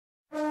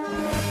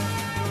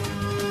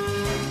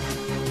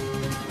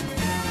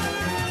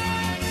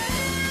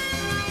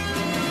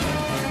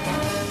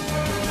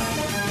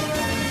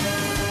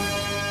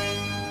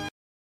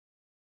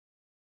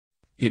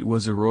It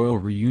was a royal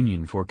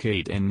reunion for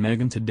Kate and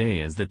Meghan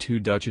today as the two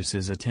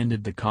duchesses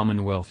attended the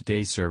Commonwealth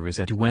Day service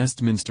at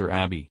Westminster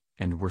Abbey,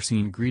 and were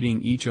seen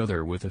greeting each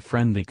other with a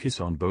friendly kiss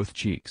on both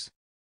cheeks.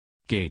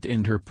 Kate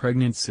and her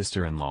pregnant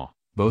sister-in-law,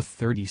 both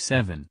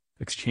 37,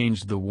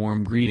 exchanged the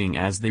warm greeting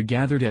as they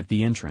gathered at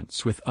the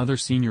entrance with other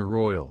senior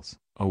royals,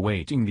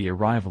 awaiting the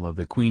arrival of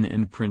the Queen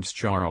and Prince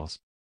Charles.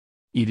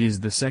 It is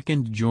the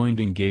second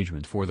joint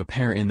engagement for the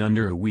pair in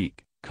under a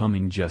week,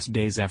 coming just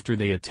days after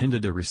they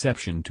attended a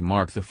reception to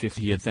mark the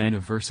 50th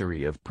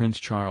anniversary of Prince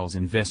Charles'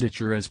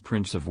 investiture as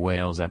Prince of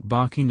Wales at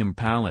Buckingham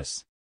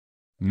Palace.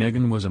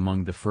 Meghan was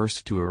among the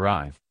first to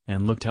arrive,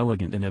 and looked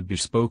elegant in a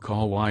bespoke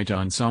all-white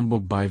ensemble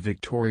by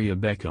Victoria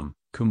Beckham,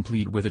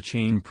 complete with a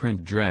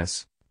chain-print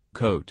dress,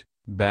 coat,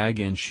 bag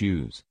and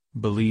shoes,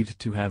 believed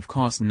to have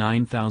cost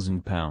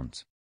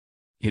 £9,000.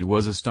 It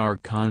was a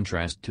stark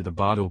contrast to the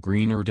bottle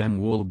green Erdem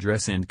wool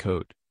dress and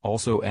coat,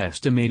 also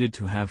estimated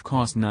to have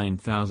cost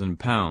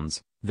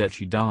 £9,000, that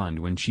she donned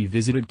when she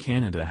visited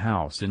Canada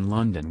House in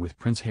London with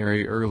Prince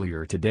Harry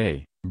earlier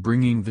today,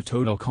 bringing the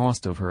total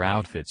cost of her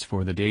outfits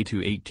for the day to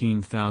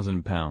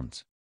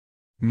 £18,000.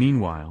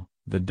 Meanwhile,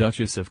 the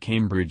Duchess of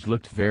Cambridge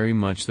looked very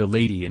much the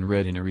lady in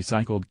red in a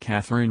recycled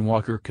Catherine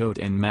Walker coat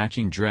and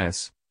matching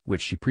dress,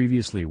 which she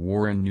previously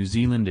wore in New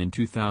Zealand in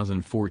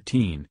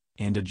 2014,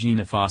 and a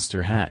Gina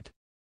Foster hat.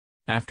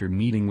 After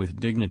meeting with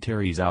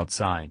dignitaries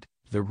outside,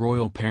 the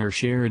royal pair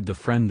shared the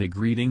friendly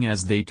greeting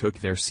as they took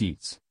their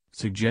seats,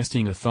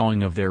 suggesting a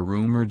thawing of their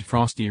rumored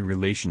frosty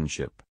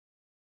relationship.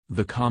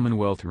 The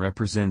Commonwealth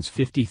represents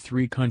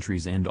 53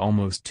 countries and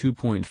almost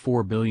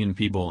 2.4 billion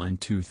people, and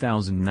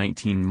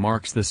 2019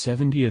 marks the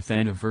 70th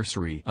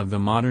anniversary of the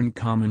modern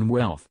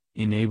Commonwealth,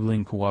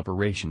 enabling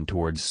cooperation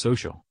towards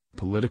social,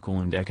 political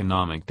and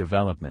economic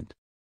development.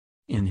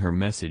 In her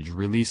message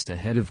released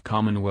ahead of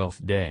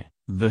Commonwealth Day,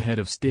 the head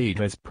of state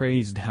has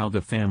praised how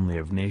the family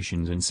of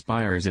nations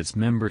inspires its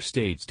member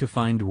states to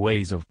find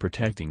ways of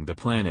protecting the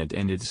planet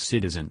and its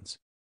citizens.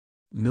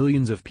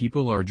 Millions of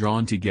people are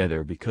drawn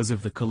together because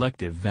of the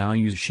collective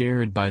values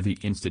shared by the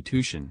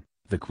institution,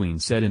 the Queen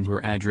said in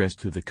her address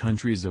to the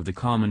countries of the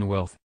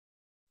Commonwealth.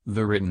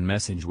 The written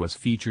message was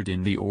featured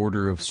in the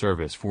order of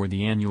service for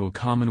the annual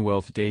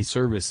Commonwealth Day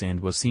service and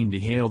was seen to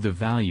hail the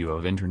value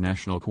of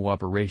international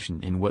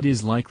cooperation in what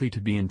is likely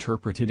to be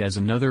interpreted as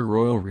another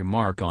royal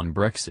remark on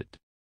Brexit.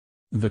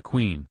 The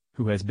Queen,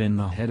 who has been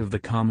the head of the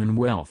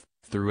Commonwealth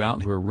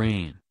throughout her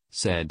reign,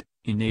 said,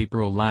 in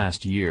April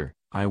last year,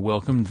 "I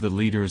welcomed the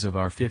leaders of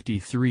our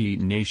 53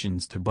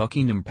 nations to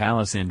Buckingham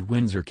Palace and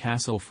Windsor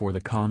Castle for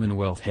the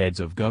Commonwealth Heads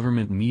of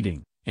Government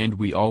meeting, and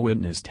we all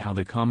witnessed how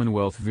the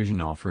Commonwealth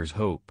vision offers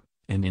hope,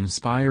 and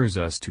inspires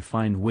us to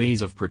find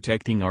ways of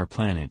protecting our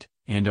planet,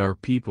 and our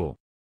people.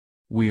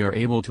 We are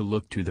able to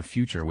look to the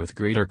future with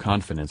greater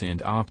confidence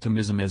and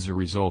optimism as a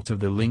result of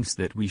the links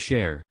that we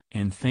share,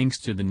 and thanks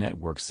to the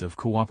networks of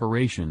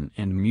cooperation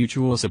and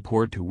mutual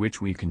support to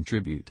which we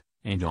contribute,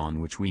 and on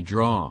which we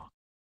draw."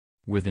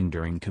 With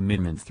enduring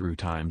commitment through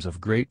times of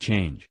great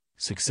change,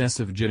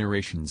 successive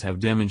generations have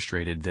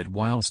demonstrated that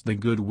whilst the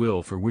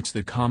goodwill for which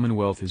the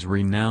Commonwealth is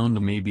renowned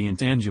may be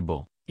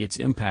intangible, its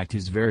impact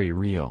is very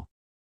real.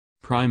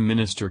 Prime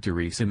Minister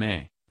Theresa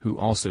May, who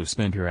also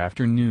spent her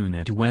afternoon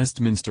at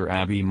Westminster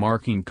Abbey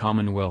marking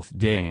Commonwealth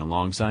Day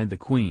alongside the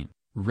Queen,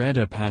 read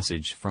a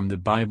passage from the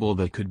Bible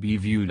that could be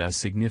viewed as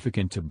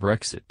significant to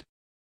Brexit.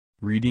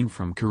 Reading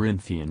from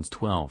Corinthians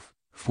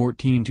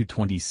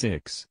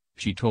 12:14-26,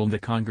 she told the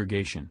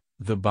congregation,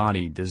 "The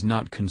body does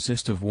not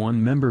consist of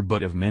one member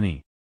but of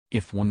many.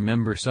 If one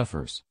member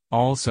suffers,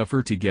 all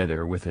suffer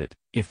together with it.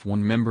 If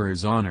one member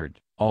is honored,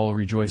 all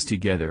rejoice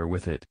together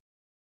with it."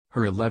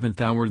 Her 11th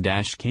hour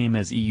came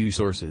as EU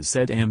sources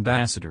said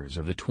ambassadors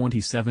of the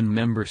 27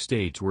 member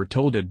states were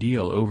told a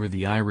deal over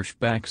the Irish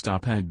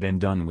backstop had been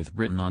done with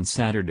Britain on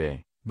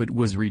Saturday, but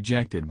was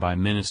rejected by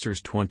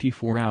ministers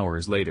 24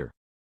 hours later.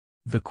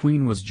 The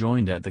Queen was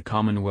joined at the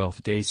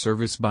Commonwealth Day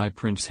service by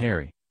Prince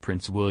Harry,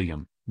 Prince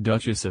William,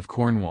 Duchess of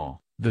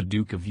Cornwall, the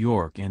Duke of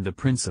York and the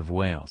Prince of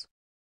Wales.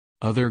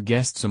 Other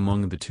guests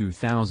among the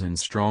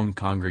 2,000-strong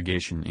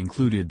congregation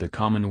included the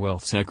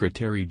Commonwealth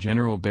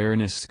Secretary-General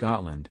Baroness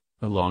Scotland,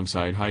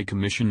 alongside High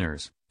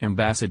Commissioners,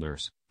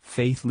 ambassadors,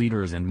 faith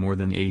leaders and more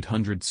than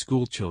 800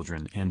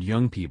 schoolchildren and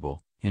young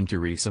people, and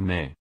Theresa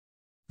May.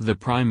 The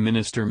Prime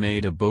Minister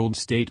made a bold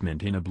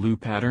statement in a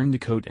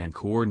blue-patterned coat and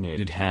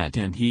coordinated hat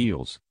and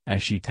heels,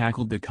 as she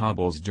tackled the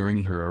cobbles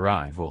during her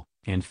arrival,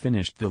 and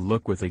finished the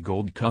look with a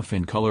gold cuff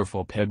and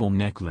colorful pebble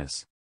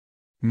necklace.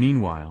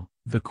 Meanwhile,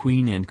 the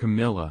Queen and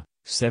Camilla,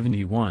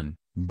 71,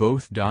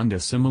 both donned a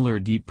similar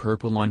deep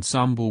purple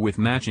ensemble with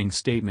matching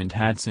statement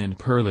hats and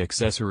pearl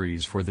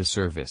accessories for the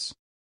service.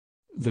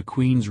 The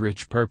Queen's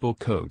rich purple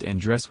coat and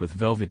dress with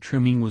velvet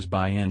trimming was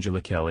by Angela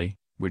Kelly,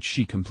 which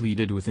she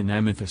completed with an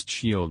amethyst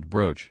shield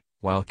brooch,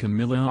 while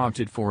Camilla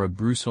opted for a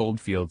Bruce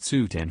Oldfield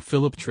suit and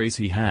Philip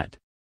Tracy hat.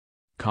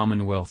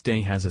 Commonwealth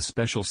Day has a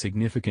special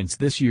significance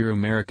this year.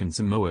 American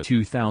Samoa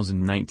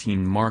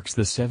 2019 marks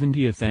the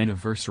 70th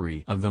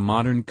anniversary of the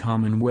modern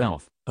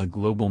Commonwealth, a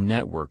global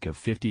network of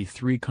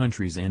 53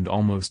 countries and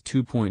almost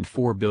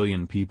 2.4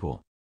 billion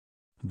people.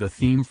 The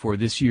theme for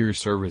this year's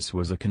service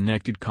was a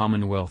connected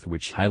Commonwealth,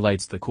 which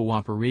highlights the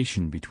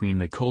cooperation between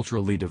the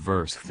culturally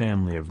diverse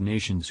family of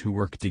nations who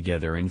work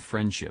together in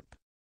friendship.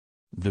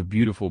 The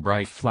beautiful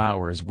bright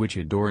flowers which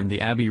adorn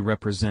the Abbey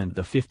represent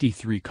the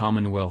 53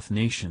 Commonwealth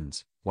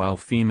nations, while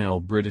female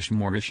British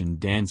Mauritian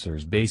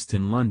dancers based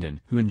in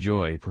London who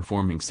enjoy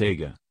performing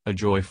Sega, a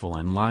joyful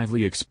and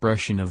lively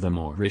expression of the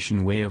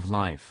Mauritian way of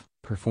life,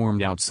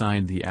 performed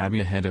outside the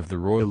Abbey ahead of the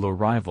royal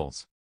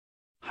arrivals.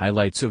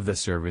 Highlights of the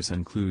service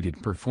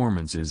included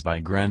performances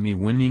by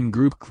Grammy-winning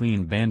group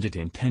Clean Bandit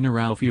and tenor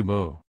Alfie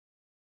Boe.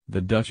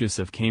 The Duchess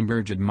of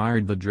Cambridge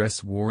admired the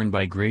dress worn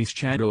by Grace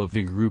Chatto of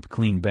the group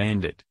Clean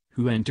Bandit,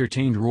 who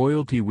entertained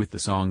royalty with the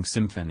song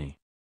Symphony.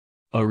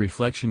 A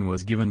reflection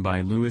was given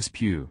by Louis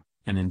Pugh,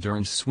 an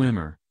endurance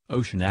swimmer,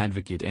 ocean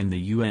advocate and the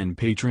UN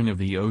patron of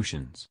the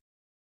oceans.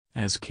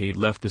 As Kate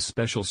left the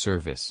special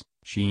service,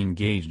 she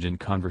engaged in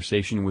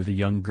conversation with a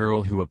young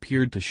girl who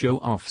appeared to show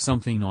off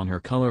something on her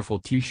colorful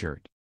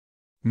t-shirt.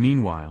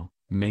 Meanwhile,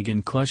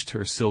 Meghan clutched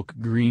her silk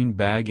green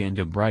bag and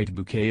a bright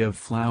bouquet of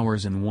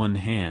flowers in one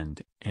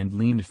hand, and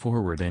leaned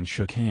forward and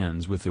shook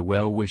hands with the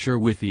well-wisher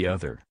with the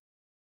other.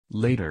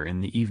 Later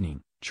in the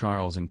evening,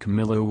 Charles and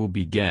Camilla will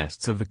be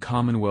guests of the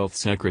Commonwealth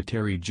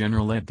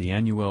Secretary-General at the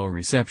annual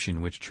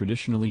reception, which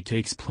traditionally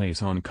takes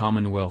place on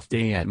Commonwealth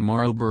Day at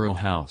Marlborough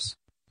House,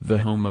 the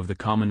home of the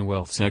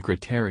Commonwealth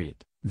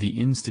Secretariat,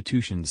 the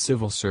institution's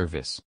civil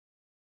service.